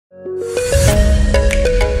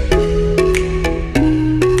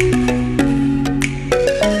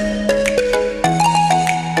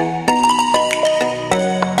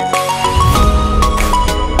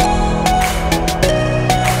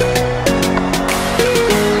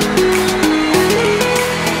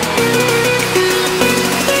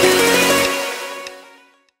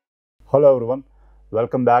Hello everyone,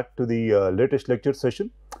 welcome back to the latest lecture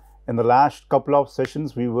session. In the last couple of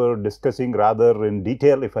sessions, we were discussing rather in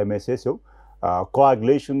detail, if I may say so,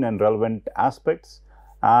 coagulation and relevant aspects,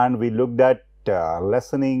 and we looked at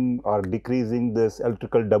lessening or decreasing this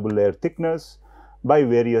electrical double layer thickness by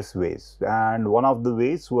various ways. And one of the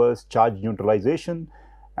ways was charge neutralization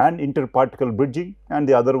and interparticle bridging, and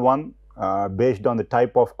the other one based on the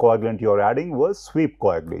type of coagulant you are adding was sweep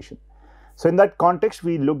coagulation. So in that context,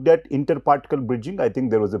 we looked at interparticle bridging. I think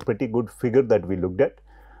there was a pretty good figure that we looked at.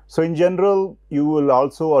 So in general, you will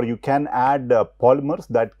also or you can add polymers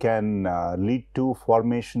that can lead to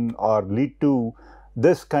formation or lead to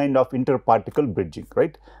this kind of interparticle bridging,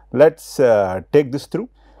 right? Let's take this through.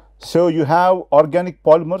 So you have organic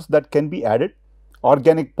polymers that can be added.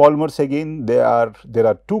 Organic polymers, again, there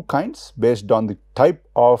are two kinds based on the type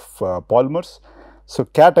of polymers. So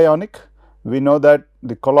cationic, we know that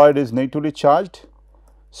the colloid is negatively charged.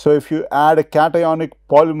 So if you add a cationic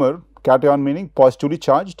polymer, cation meaning positively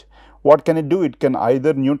charged, what can it do? It can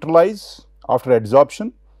either neutralize after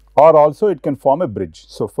adsorption or also it can form a bridge.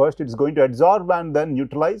 So first it is going to adsorb and then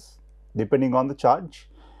neutralize depending on the charge,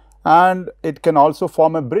 and it can also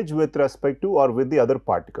form a bridge with respect to or with the other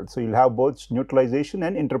particles. So you will have both neutralization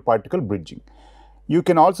and interparticle bridging. You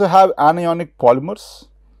can also have anionic polymers.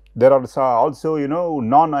 There are also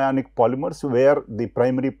non-ionic polymers where the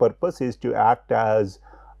primary purpose is to act as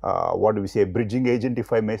bridging agent,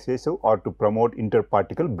 if I may say so, or to promote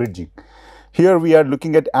interparticle bridging. Here we are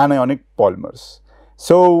looking at anionic polymers.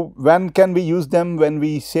 So when can we use them? When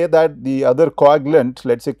we say that the other coagulant,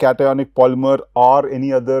 let's say cationic polymer or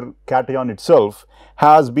any other cation itself,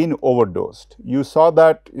 has been overdosed. You saw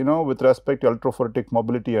that with respect to electrophoretic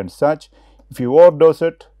mobility and such, if you overdose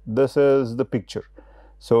it, this is the picture.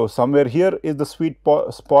 So somewhere here is the sweet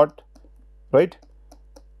spot, right?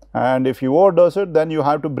 And if you overdose it, then you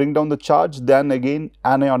have to bring down the charge, then again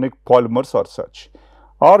anionic polymers or such.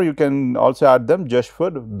 Or you can also add them just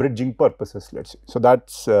for bridging purposes, let's say. So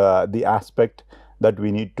that's the aspect that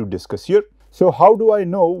we need to discuss here. So how do I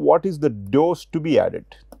know what is the dose to be added,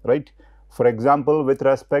 right? For example, with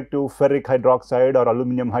respect to ferric hydroxide or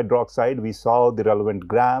aluminum hydroxide, we saw the relevant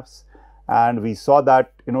graphs. And we saw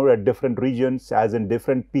that at different regions, as in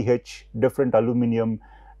different pH, different aluminum,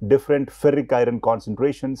 different ferric iron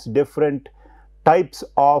concentrations, different types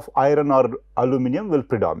of iron or aluminum will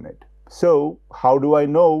predominate. So how do I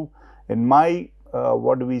know in my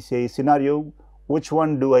scenario, which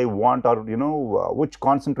one do I want, or which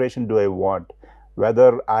concentration do I want,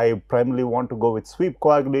 whether I primarily want to go with sweep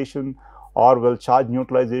coagulation or will charge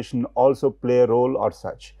neutralization also play a role or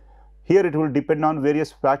such. Here it will depend on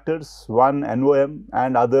various factors, one NOM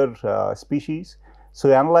and other species.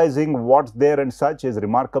 So analyzing what's there and such is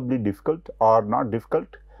remarkably difficult, or not difficult,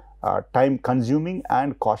 time consuming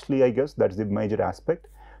and costly, I guess. That's the major aspect.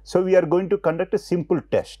 So we are going to conduct a simple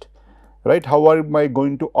test, right? How am I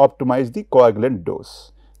going to optimize the coagulant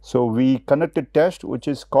dose? So we conduct a test which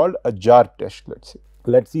is called a jar test, let's say.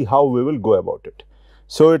 Let's see how we will go about it.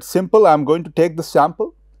 So it's simple. I'm going to take the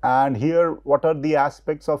sample. And here, what are the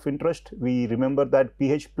aspects of interest? We remember that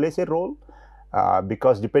pH plays a role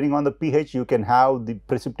because depending on the pH, you can have the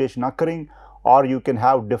precipitation occurring or you can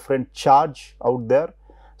have different charge out there.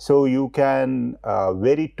 So you can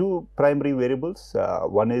vary two primary variables.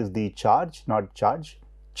 One is the charge, not charge,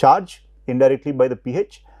 charge indirectly by the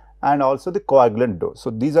pH, and also the coagulant dose. So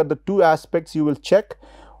these are the two aspects you will check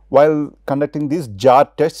while conducting these jar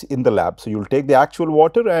tests in the lab. So you will take the actual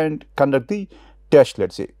water and conduct the test,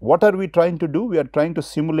 let's say. What are we trying to do? We are trying to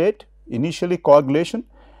simulate initially coagulation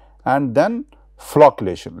and then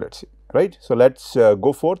flocculation, let's say, right? So let's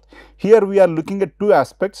go forth. Here we are looking at two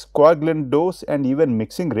aspects, coagulant dose and even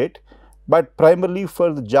mixing rate. But primarily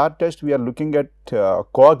for the jar test, we are looking at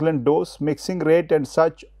coagulant dose, mixing rate and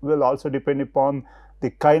such will also depend upon the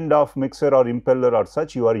kind of mixer or impeller or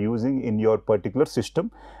such you are using in your particular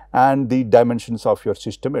system and the dimensions of your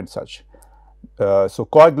system and such. So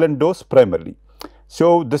coagulant dose primarily.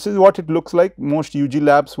 So this is what it looks like. Most UG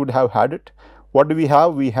labs would have had it. What do we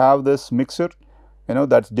have? We have this mixer,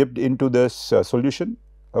 that's dipped into this solution.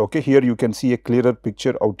 Okay, here you can see a clearer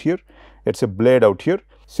picture out here. It's a blade out here.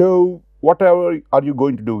 So whatever are you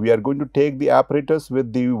going to do? We are going to take the apparatus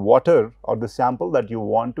with the water or the sample that you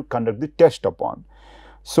want to conduct the test upon.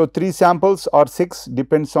 So 3 samples or 6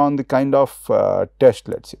 depends on the kind of test,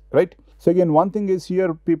 let's say, right? So again, one thing is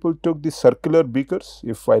here people took the circular beakers.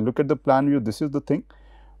 If I look at the plan view, this is the thing.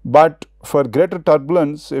 But for greater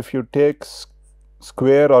turbulence, if you take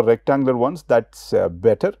square or rectangular ones, that's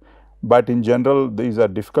better. But in general, these are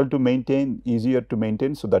difficult to maintain, easier to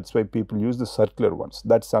maintain. So that's why people use the circular ones.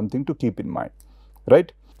 That's something to keep in mind,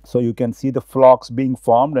 right? So you can see the flocks being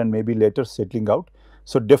formed and maybe later settling out.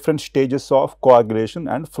 So different stages of coagulation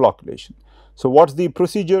and flocculation. So what's the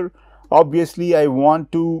procedure? Obviously, I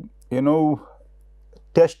want to,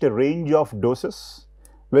 test a range of doses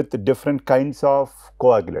with different kinds of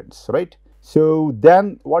coagulants, right? So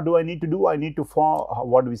then what do I need to do? I need to form,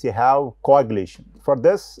 what do we say, have coagulation. For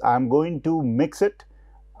this, I am going to mix it,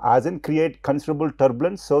 as in create considerable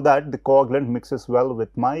turbulence so that the coagulant mixes well with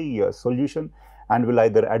my solution and will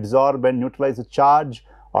either absorb and neutralize the charge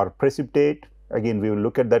or precipitate. Again, we will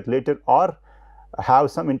look at that later, or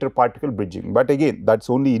have some interparticle bridging. But again, that's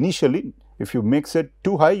only initially. If you mix it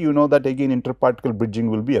too high, you know that again interparticle bridging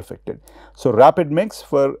will be affected. So rapid mix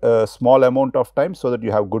for a small amount of time so that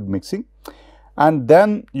you have good mixing. And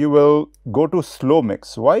then you will go to slow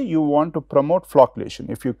mix. Why? You want to promote flocculation.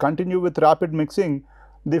 If you continue with rapid mixing,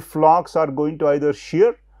 the flocks are going to either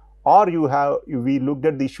shear, or we looked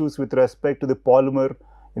at the issues with respect to the polymer,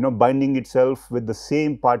 binding itself with the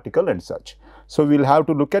same particle and such. So we will have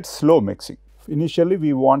to look at slow mixing. Initially,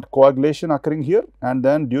 we want coagulation occurring here, and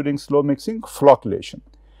then during slow mixing, flocculation.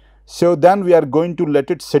 So then we are going to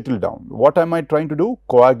let it settle down. What am I trying to do?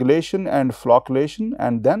 Coagulation and flocculation,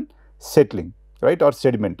 and then settling, right, or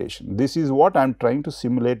sedimentation. This is what I am trying to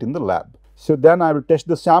simulate in the lab. So then I will test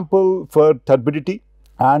the sample for turbidity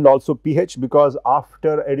and also pH, because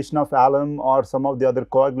after addition of alum or some of the other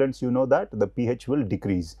coagulants, you know that the pH will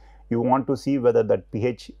decrease. You want to see whether that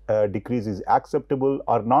pH decrease is acceptable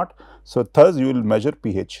or not. So thus you will measure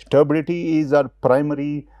pH. Turbidity is our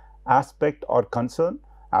primary aspect or concern,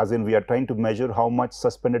 as in we are trying to measure how much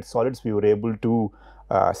suspended solids we were able to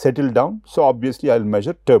settle down. So obviously I will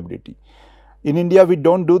measure turbidity. In India we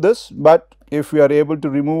don't do this, but if we are able to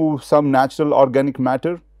remove some natural organic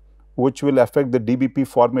matter which will affect the DBP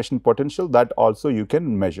formation potential, that also you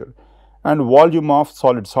can measure. And volume of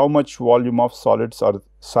solids, how much volume of solids or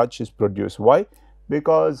such is produced. Why?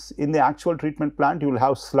 Because in the actual treatment plant you will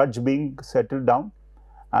have sludge being settled down,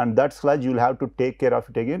 and that sludge you will have to take care of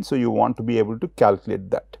it again. So you want to be able to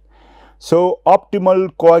calculate that. So optimal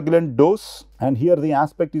coagulant dose, and here the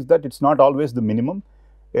aspect is that it's not always the minimum.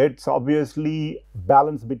 It's obviously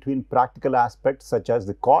balance between practical aspects such as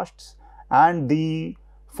the costs and the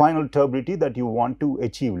final turbidity that you want to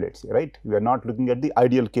achieve, let's say, right? We are not looking at the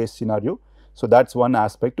ideal case scenario. So that's one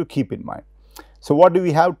aspect to keep in mind. So what do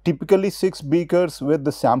we have? Typically 6 beakers with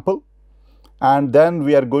the sample, and then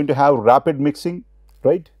we are going to have rapid mixing,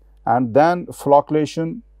 right? And then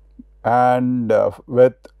flocculation and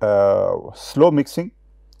with slow mixing,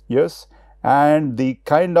 yes. And the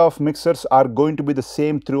kind of mixers are going to be the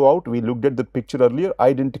same throughout. We looked at the picture earlier,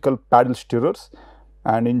 identical paddle stirrers,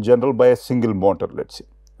 and in general by a single motor, let's say,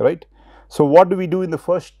 right? So what do we do in the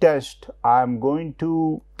first test? I am going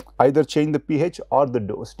to either change the pH or the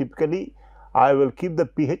dose. Typically, I will keep the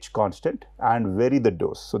pH constant and vary the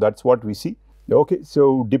dose. So that's what we see. Okay,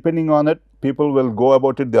 so depending on it, people will go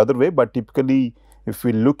about it the other way, but typically if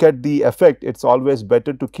we look at the effect, it's always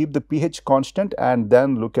better to keep the pH constant and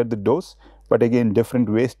then look at the dose, but again different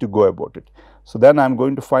ways to go about it. So then I am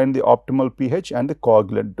going to find the optimal pH and the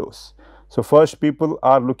coagulant dose. So first people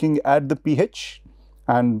are looking at the pH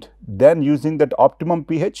and then using that optimum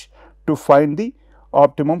pH to find the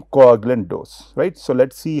optimum coagulant dose, right? So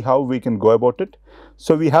let's see how we can go about it.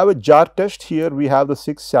 So we have a jar test here. We have the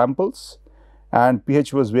 6 samples and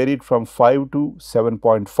pH was varied from 5 to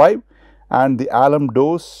 7.5, and the alum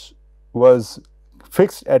dose was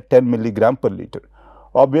fixed at 10 milligram per liter.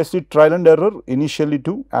 Obviously trial and error initially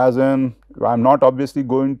too, as in I am not obviously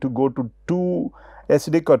going to go to too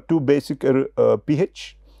acidic or too basic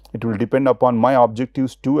pH. It will depend upon my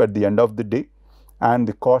objectives too at the end of the day, and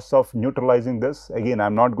the cost of neutralizing this. Again, I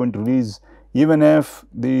am not going to release, even if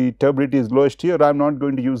the turbidity is lowest here, I am not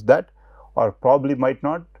going to use that, or probably might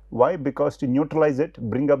not. Why? Because to neutralize it,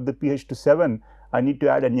 bring up the pH to 7, I need to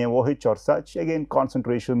add an OH or such. Again,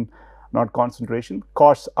 concentration, not concentration,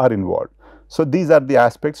 costs are involved. So these are the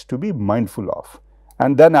aspects to be mindful of.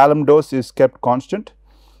 And then alum dose is kept constant,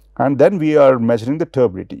 and then we are measuring the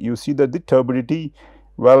turbidity. You see that the turbidity,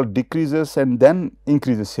 well, decreases and then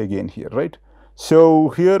increases again here, right? So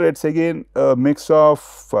here it's again a mix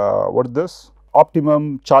of what is this?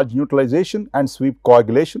 Optimum charge neutralization and sweep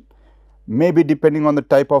coagulation, maybe depending on the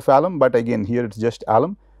type of alum, but again here it's just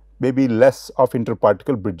alum, maybe less of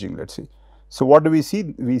interparticle bridging, let's see. So what do we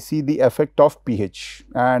see? We see the effect of pH,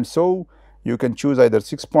 and so you can choose either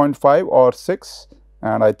 6.5 or 6,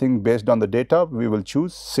 and I think based on the data we will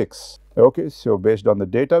choose 6. Okay, so based on the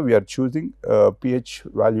data we are choosing a pH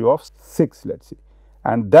value of 6, let's see,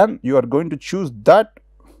 and then you are going to choose that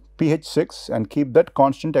pH 6 and keep that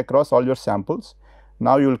constant across all your samples.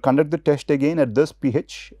 Now you will conduct the test again at this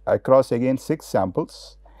pH across again 6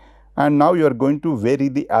 samples, and now you are going to vary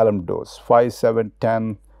the alum dose 5, 7,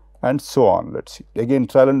 10 and so on. Let us see, again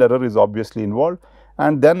trial and error is obviously involved,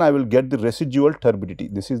 and then I will get the residual turbidity.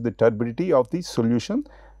 This is the turbidity of the solution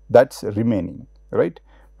that is remaining, right.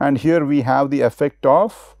 And here we have the effect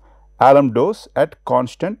of alum dose at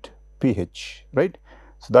constant pH, right.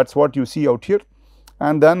 So, that is what you see out here,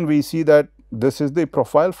 and then we see that this is the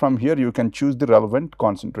profile. From here you can choose the relevant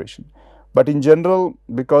concentration, but in general,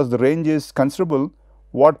 because the range is considerable,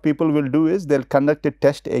 what people will do is they will conduct a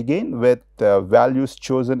test again with values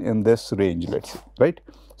chosen in this range, let us say, right,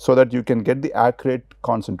 so that you can get the accurate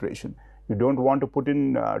concentration. You do not want to put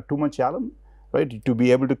in too much alum, right. To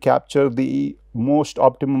be able to capture the most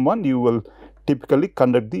optimum one, you will typically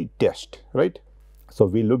conduct the test, right. So,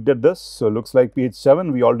 we looked at this. So, looks like pH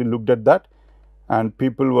 7, we already looked at that, and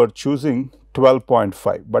people were choosing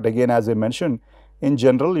 12.5, but again as I mentioned, in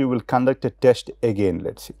general you will conduct a test again,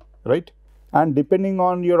 let us see, right. And depending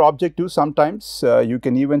on your objective, sometimes you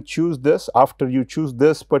can even choose this. After you choose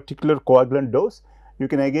this particular coagulant dose, you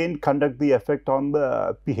can again conduct the effect on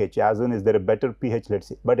the pH, as in is there a better pH, let us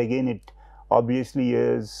say. But again, it obviously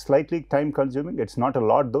is slightly time consuming. It is not a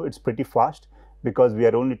lot though, it is pretty fast, because we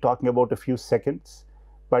are only talking about a few seconds,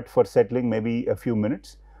 but for settling maybe a few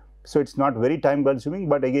minutes. So, it is not very time consuming,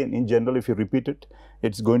 but again in general if you repeat it,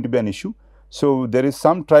 it is going to be an issue. So, there is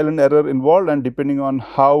some trial and error involved, and depending on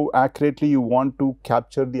how accurately you want to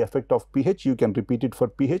capture the effect of pH, you can repeat it for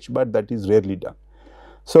pH, but that is rarely done.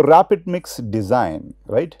 So, rapid mix design,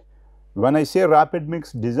 right. When I say rapid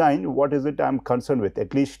mix design, what is it I am concerned with,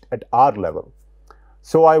 at least at our level.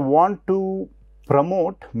 So, I want to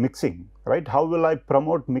promote mixing, right. How will I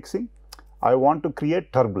promote mixing? I want to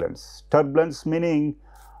create turbulence. Turbulence meaning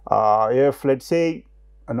if let us say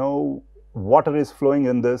water is flowing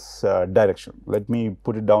in this direction. Let me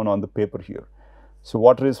put it down on the paper here. So,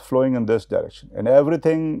 water is flowing in this direction, and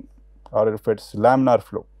everything, or if it is laminar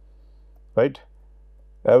flow, right,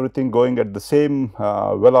 everything going at the same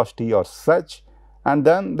velocity or such, and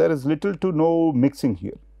then there is little to no mixing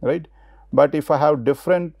here, right. But if I have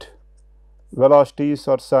different velocities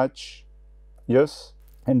or such, yes,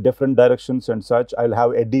 in different directions and such, I will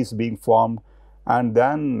have eddies being formed, and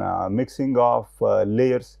then mixing of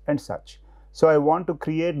layers and such. So, I want to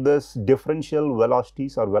create this differential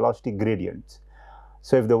velocities or velocity gradients.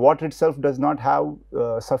 So, if the water itself does not have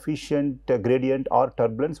sufficient gradient or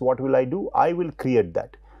turbulence, what will I do? I will create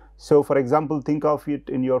that. So, for example, think of it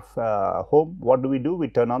in your home. What do? We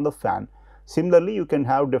turn on the fan. Similarly, you can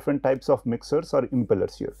have different types of mixers or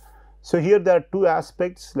impellers here. So, here there are two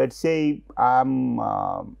aspects. Let us say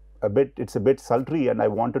it is a bit sultry and I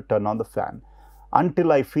want to turn on the fan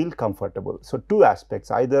until I feel comfortable. So, two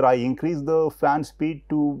aspects, either I increase the fan speed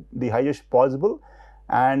to the highest possible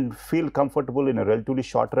and feel comfortable in a relatively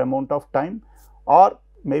shorter amount of time, or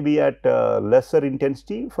maybe at lesser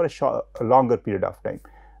intensity for a longer period of time.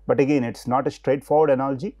 But again, it is not a straightforward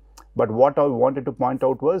analogy, but what I wanted to point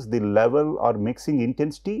out was the level or mixing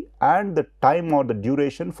intensity and the time or the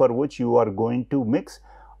duration for which you are going to mix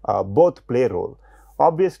both play a role.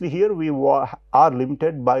 Obviously, here we are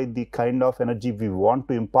limited by the kind of energy we want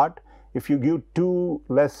to impart. If you give too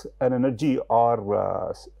less an energy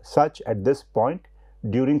or such at this point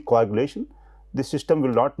during coagulation, the system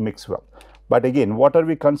will not mix well. But again, what are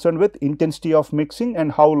we concerned with? Intensity of mixing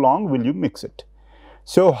and how long will you mix it.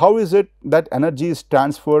 So, how is it that energy is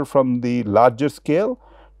transferred from the larger scale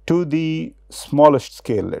to the smallest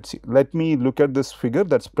scale? Let us see. Let me look at this figure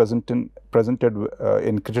that is presented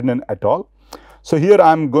in Crittenden et al. So, here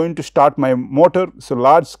I am going to start my motor. So,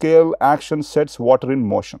 large scale action sets water in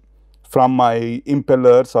motion from my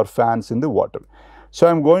impellers or fans in the water. So, I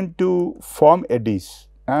am going to form eddies,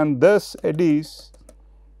 and this eddies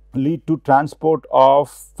lead to transport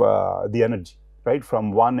of the energy, right,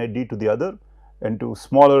 from one eddy to the other into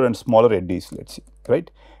smaller and smaller eddies, let us see, right.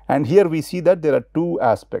 And here we see that there are two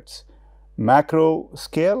aspects, macro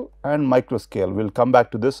scale and micro scale. We will come back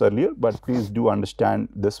to this earlier, but please do understand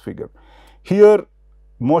this figure. Here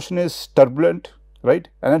motion is turbulent, right.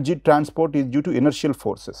 Energy transport is due to inertial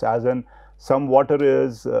forces, as in some water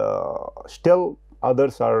is still,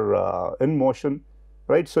 others are in motion,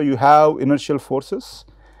 right. So, you have inertial forces,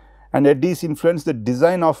 and eddies influence the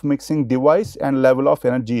design of mixing device and level of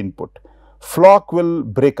energy input. Flock will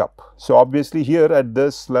break up. So, obviously, here at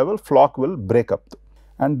this level flock will break up,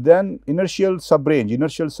 and then inertial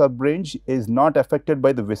subrange is not affected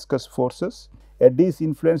by the viscous forces. Eddies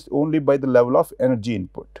influenced only by the level of energy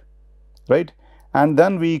input, right. And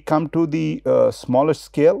then we come to the smaller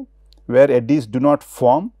scale where eddies do not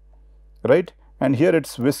form, right, and here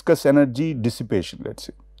it's viscous energy dissipation, let's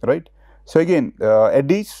say, right. So again,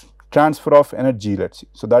 eddies, transfer of energy, let's see.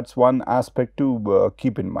 So that's one aspect to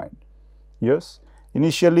keep in mind. Yes,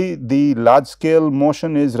 initially the large scale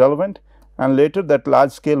motion is relevant, and later that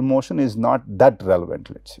large scale motion is not that relevant,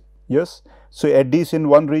 let's say. Yes, so eddies in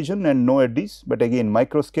one region and no eddies, but again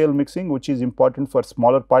micro scale mixing, which is important for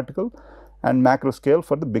smaller particle, and macro scale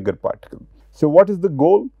for the bigger particle. So what is the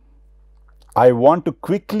goal? I want to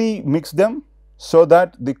quickly mix them so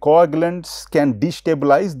that the coagulants can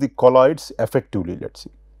destabilize the colloids effectively, let's see,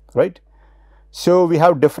 right. So we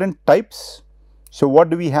have different types. So what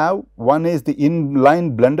do we have? One is the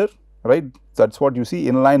inline blender, right. That's what you see,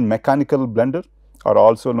 inline mechanical blender, or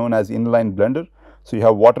also known as inline blender. So you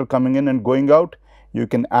have water coming in and going out. You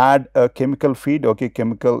can add a chemical feed, okay,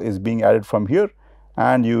 chemical is being added from here,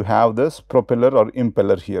 and you have this propeller or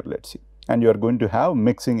impeller here, let's see, and you are going to have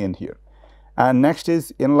mixing in here. And next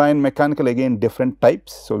is inline mechanical, again different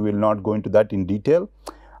types, so we will not go into that in detail.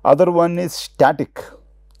 Other one is static,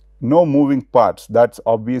 no moving parts, that's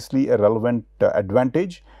obviously a relevant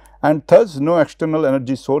advantage, and thus no external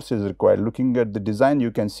energy source is required. Looking at the design,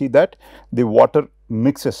 you can see that the water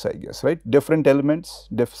mixes, I guess, right, different elements,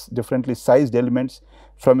 differently sized elements,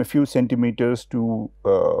 from a few centimeters to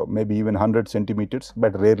maybe even 100 centimeters,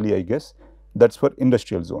 but rarely, I guess. That's for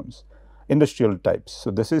industrial zones, industrial types.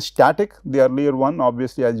 So this is static. The earlier one,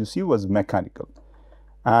 obviously, as you see, was mechanical.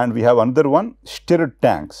 And we have another one, stirred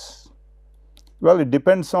tanks. Well, it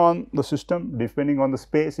depends on the system, depending on the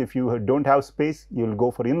space. If you don't have space, you will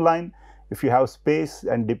go for inline. If you have space,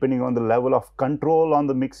 and depending on the level of control on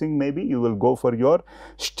the mixing, maybe you will go for your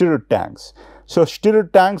stirred tanks. So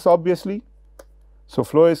stirred tanks, obviously, so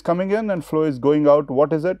flow is coming in and flow is going out.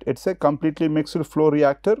 What is it? It's a completely mixed flow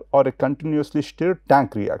reactor or a continuously stirred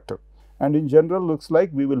tank reactor. And in general, looks like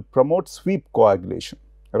we will promote sweep coagulation,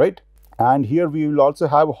 right. And here we will also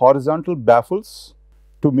have horizontal baffles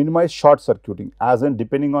to minimize short circuiting, as in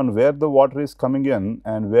depending on where the water is coming in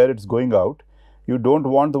and where it's going out, you don't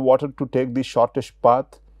want the water to take the shortest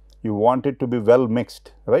path, you want it to be well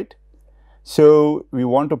mixed, right. So we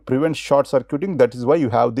want to prevent short circuiting, that is why you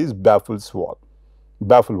have these baffle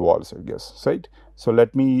walls, I guess, right. So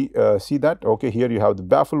let me see that. Okay, here you have the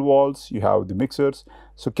baffle walls, you have the mixers.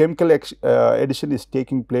 So chemical addition is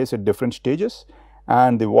taking place at different stages,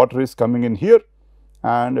 and the water is coming in here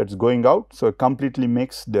and it's going out. So completely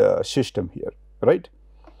mixed system here, right.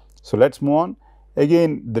 So let's move on.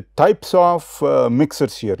 Again, the types of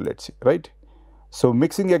mixers here, let's see, right. So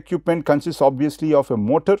mixing equipment consists obviously of a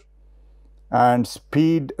motor and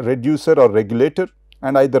speed reducer or regulator,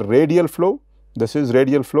 and either radial flow, this is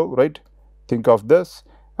radial flow, right, think of this,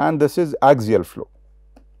 and this is axial flow,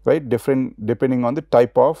 right, different depending on the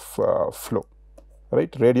type of flow,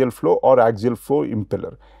 right, radial flow or axial flow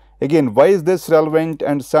impeller. Again, why is this relevant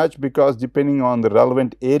and such? Because depending on the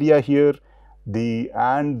relevant area here, the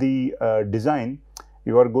design,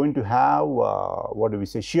 you are going to have what do we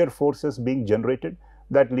say, shear forces being generated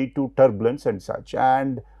that lead to turbulence and such.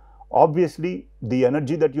 And obviously, the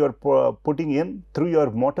energy that you are putting in through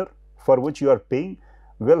your motor, for which you are paying,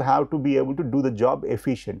 will have to be able to do the job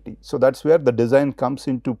efficiently. So that's where the design comes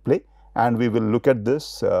into play, and we will look at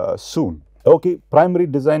this soon. Okay, primary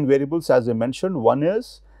design variables, as I mentioned, one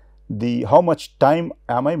is the how much time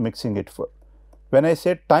am I mixing it for. When I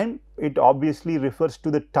say time, it obviously refers to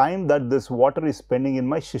the time that this water is spending in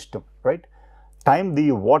my system, right. Time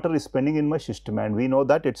the water is spending in my system, and we know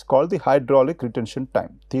that it's called the hydraulic retention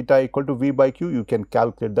time. Theta equal to V by Q, you can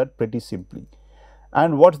calculate that pretty simply.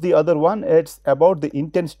 And what's the other one? It's about the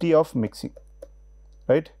intensity of mixing,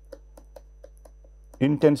 right.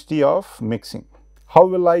 Intensity of mixing. How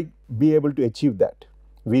will I be able to achieve that?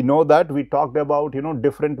 We know that we talked about,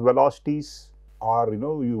 different velocities, or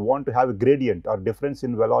you want to have a gradient or difference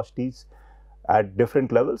in velocities at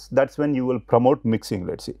different levels. That's when you will promote mixing,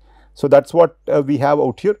 let's say. So that's what we have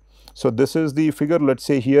out here. So this is the figure. Let's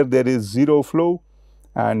say here there is zero flow,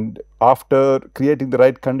 and after creating the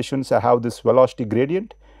right conditions, I have this velocity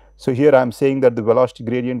gradient. So here I am saying that the velocity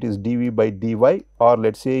gradient is dv by dy, or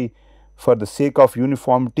let's say for the sake of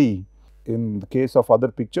uniformity, in the case of other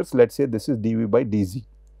pictures, let's say this is dv by dz.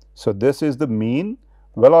 So this is the mean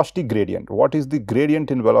velocity gradient. What is the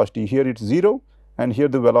gradient in velocity? Here it's 0, and here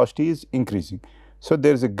the velocity is increasing. So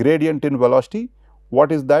there is a gradient in velocity.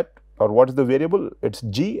 What is that, or what is the variable? It's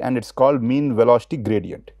g, and it's called mean velocity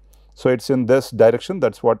gradient. So it's in this direction.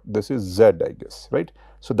 That's what this is, z, I guess, right.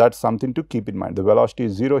 So that's something to keep in mind. The velocity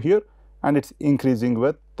is 0 here, and it's increasing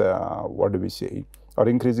with what do we say, or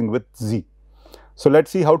increasing with z. So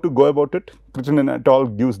let's see how to go about it. Crittenden et al.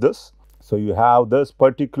 Gives this. So you have this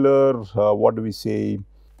particular what do we say,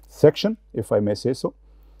 section, if I may say so.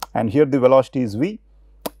 And here the velocity is v.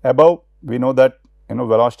 Above, we know that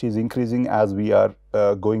velocity is increasing as we are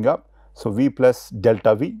going up. So v plus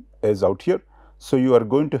delta v is out here. So you are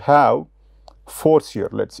going to have force here,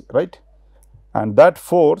 let's say, right? And that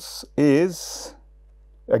force is,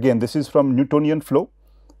 again, this is from Newtonian flow,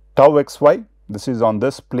 tau xy. This is on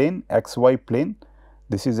this plane, xy plane.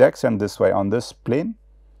 This is x and this y on this plane.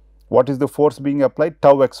 What is the force being applied?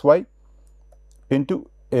 Tau xy into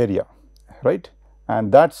area, right?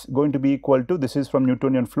 And that's going to be equal to, this is from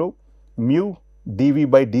Newtonian flow, mu dv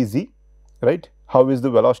by dz, right? How is the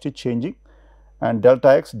velocity changing? And delta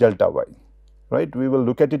x, delta y, right? We will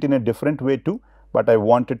look at it in a different way too, but I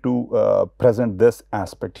wanted to present this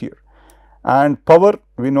aspect here. And power,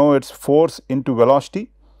 we know it's force into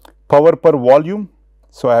velocity, power per volume.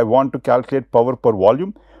 So I want to calculate power per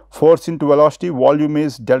volume. Force into velocity, volume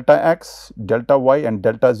is delta x, delta y and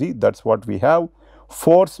delta z. That's what we have.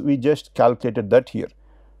 Force, we just calculated that here.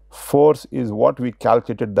 Force is what we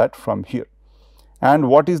calculated that from here. And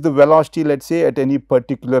what is the velocity, let's say, at any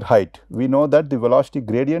particular height? We know that the velocity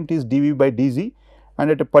gradient is dv by dz, and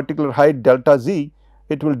at a particular height delta z,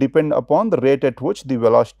 it will depend upon the rate at which the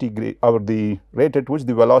velocity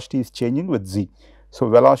is changing with z. So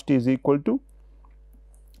velocity is equal to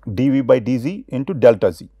dv by dz into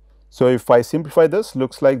delta z. So if I simplify this,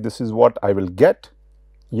 looks like this is what I will get.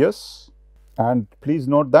 Yes. And please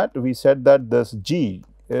note that we said that this g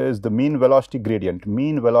is the mean velocity gradient,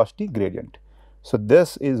 So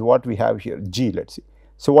this is what we have here, g, let's see.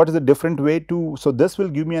 So what is the different way to, so this will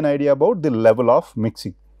give me an idea about the level of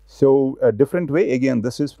mixing. So a different way, again,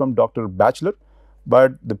 this is from Dr. Batchelor,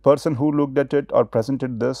 but the person who looked at it or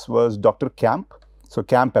presented this was Dr. Camp. So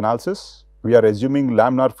Camp analysis, we are assuming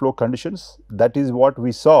laminar flow conditions. That is what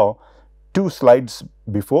we saw 2 slides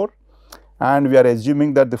before. And we are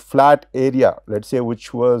assuming that the flat area, let's say,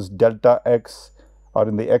 which was delta x or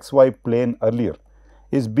in the xy plane earlier,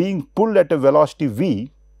 is being pulled at a velocity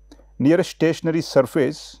v near a stationary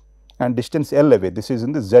surface and distance L away. This is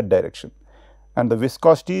in the z direction. And the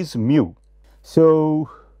viscosity is mu. So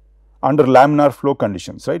under laminar flow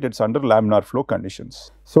conditions, right? It's under laminar flow conditions.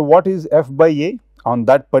 So what is F by A on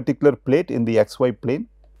that particular plate in the xy plane?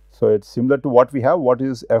 So it's similar to what we have. What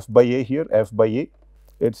is F by A here? F by A,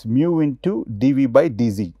 it's mu into dv by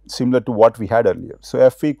dz, similar to what we had earlier. So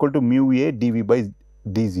F equal to mu A dv by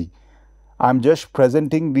dz. I'm just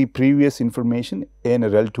presenting the previous information in a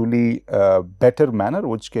relatively better manner,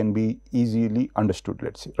 which can be easily understood,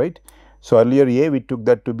 let's say, right? So earlier A, we took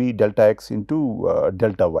that to be delta x into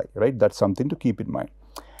delta y, right? That's something to keep in mind.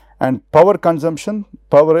 And power consumption,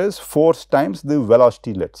 power is force times the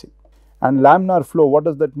velocity, let's say. And laminar flow, what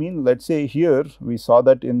does that mean? Let's say here, we saw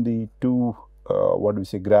that in the 2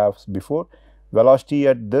 graphs before, velocity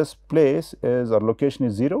at this place is, or location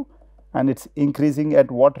is 0, and it's increasing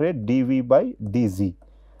at what rate? dv by dz.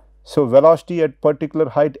 So velocity at particular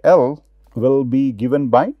height L will be given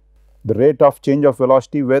by the rate of change of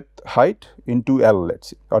velocity with height into L, let's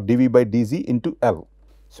say, or dv by dz into L.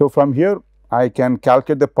 So from here, I can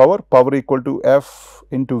calculate the power equal to F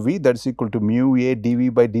into V, that's equal to mu A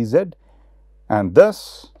dv by dz, and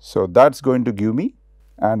this, so that's going to give me,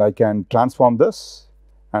 and I can transform this,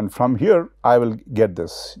 and from here I will get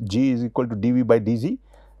this, G is equal to dv by dz,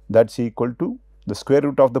 that's equal to the square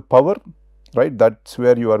root of the power, right? That's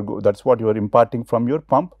where you are, that's what you are imparting from your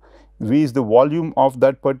pump. V is the volume of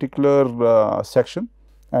that particular section,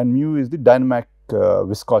 and mu is the dynamic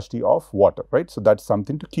viscosity of water, right? So that's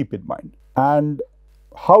something to keep in mind. And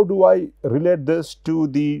how do I relate this to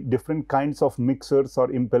the different kinds of mixers or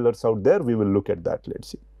impellers out there? We will look at that, let's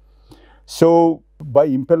see. So by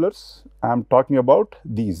impellers, I am talking about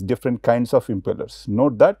these different kinds of impellers.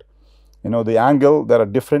 Note that, the angle, there are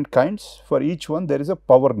different kinds. For each one, there is a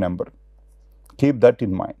power number. Keep that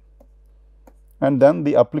in mind. And then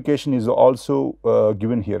the application is also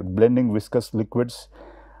given here, blending viscous liquids,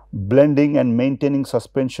 blending and maintaining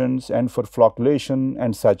suspensions, and for flocculation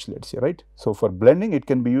and such, let's say, right? So for blending, it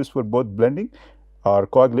can be used for both blending or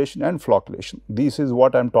coagulation and flocculation. This is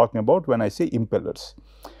what I am talking about when I say impellers.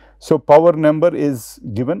 So power number is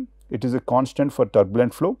given, it is a constant for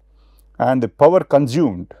turbulent flow, and the power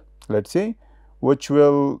consumed, let's say, which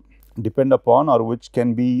will depend upon or which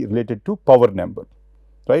can be related to power number,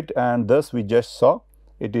 right? And thus we just saw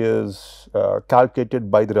it is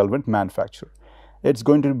calculated by the relevant manufacturer. It's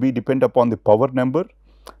going to be depend upon the power number,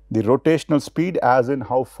 the rotational speed, as in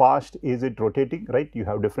how fast is it rotating, right? You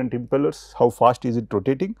have different impellers, how fast is it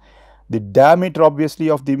rotating, the diameter obviously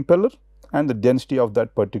of the impeller, and the density of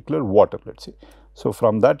that particular water, let's say. So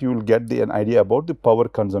from that you will get an idea about the power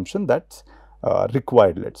consumption that's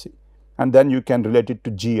required, let's say. and then you can relate it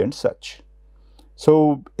to G and such.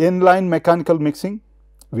 So, inline mechanical mixing,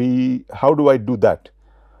 how do I do that?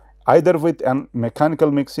 Either with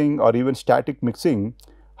mechanical mixing or even static mixing,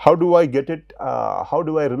 how do I get it, how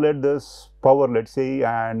do I relate this power, let us say,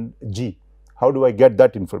 and G? How do I get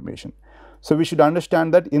that information? So, we should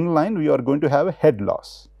understand that inline we are going to have a head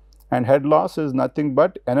loss, and head loss is nothing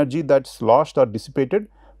but energy that is lost or dissipated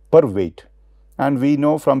per weight, and we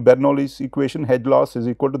know from Bernoulli's equation head loss is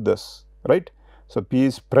equal to this, right. So, P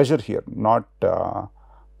is pressure here, not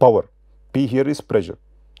power, P here is pressure,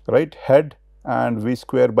 right, head and V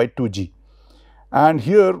square by 2G. And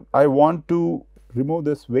here I want to remove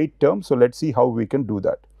this weight term. So, let us see how we can do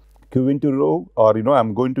that. Q into rho, or I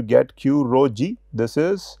am going to get Q rho G. This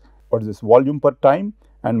is what is this, volume per time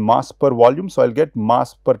and mass per volume. So, I will get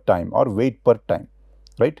mass per time or weight per time,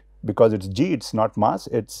 right, because it is G, it is not mass,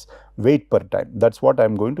 it is weight per time. That is what I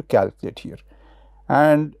am going to calculate here.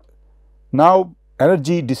 And now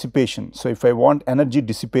energy dissipation. So, if I want energy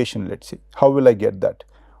dissipation, let us say, how will I get that?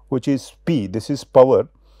 Which is P, this is power,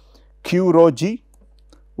 Q rho G,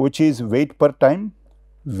 which is weight per time,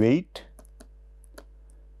 weight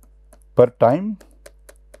per time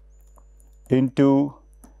into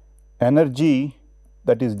energy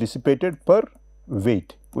that is dissipated per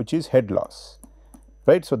weight, which is head loss,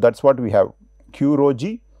 right. So, that is what we have, Q rho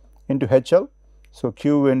G into HL. So,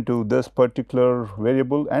 Q into this particular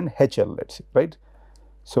variable and HL, let us say, right.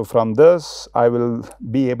 So, from this I will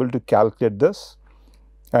be able to calculate this,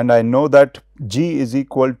 and I know that G is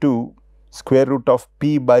equal to square root of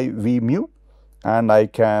P by V mu, and I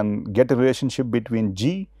can get a relationship between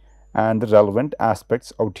G and the relevant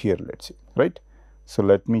aspects out here, let us say, right. So,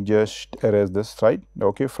 let me just erase this side,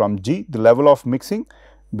 okay. From G, the level of mixing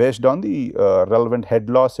based on the relevant head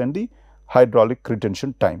loss and the hydraulic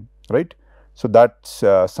retention time, right. So, that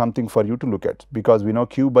is something for you to look at, because we know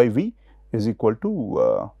Q by V is equal to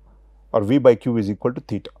or V by Q is equal to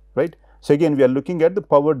theta, right. So, again we are looking at the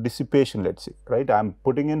power dissipation, let us say, right. I am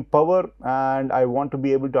putting in power and I want to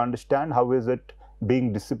be able to understand how is it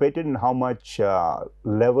being dissipated and how much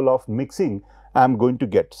level of mixing I am going to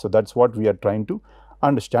get. So, that is what we are trying to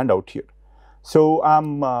understand out here. So, I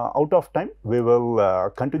am out of time. We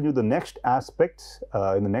will continue the next aspects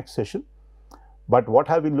in the next session. But what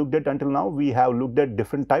have we looked at until now? We have looked at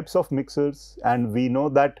different types of mixers, and we know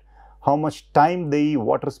that how much time the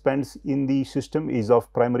water spends in the system is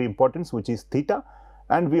of primary importance, which is theta,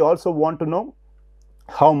 and we also want to know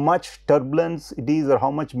how much turbulence it is or how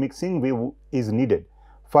much mixing is needed.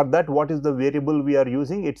 For that, what is the variable we are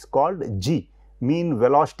using? It is called G, mean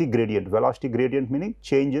velocity gradient meaning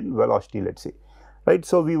change in velocity, let us say, right.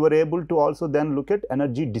 So, we were able to also then look at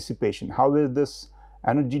energy dissipation. How is this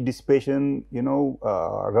energy dissipation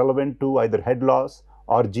relevant to either head loss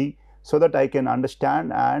or G, so that I can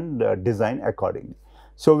understand and design accordingly.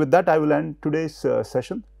 So, with that I will end today's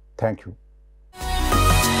session. Thank you.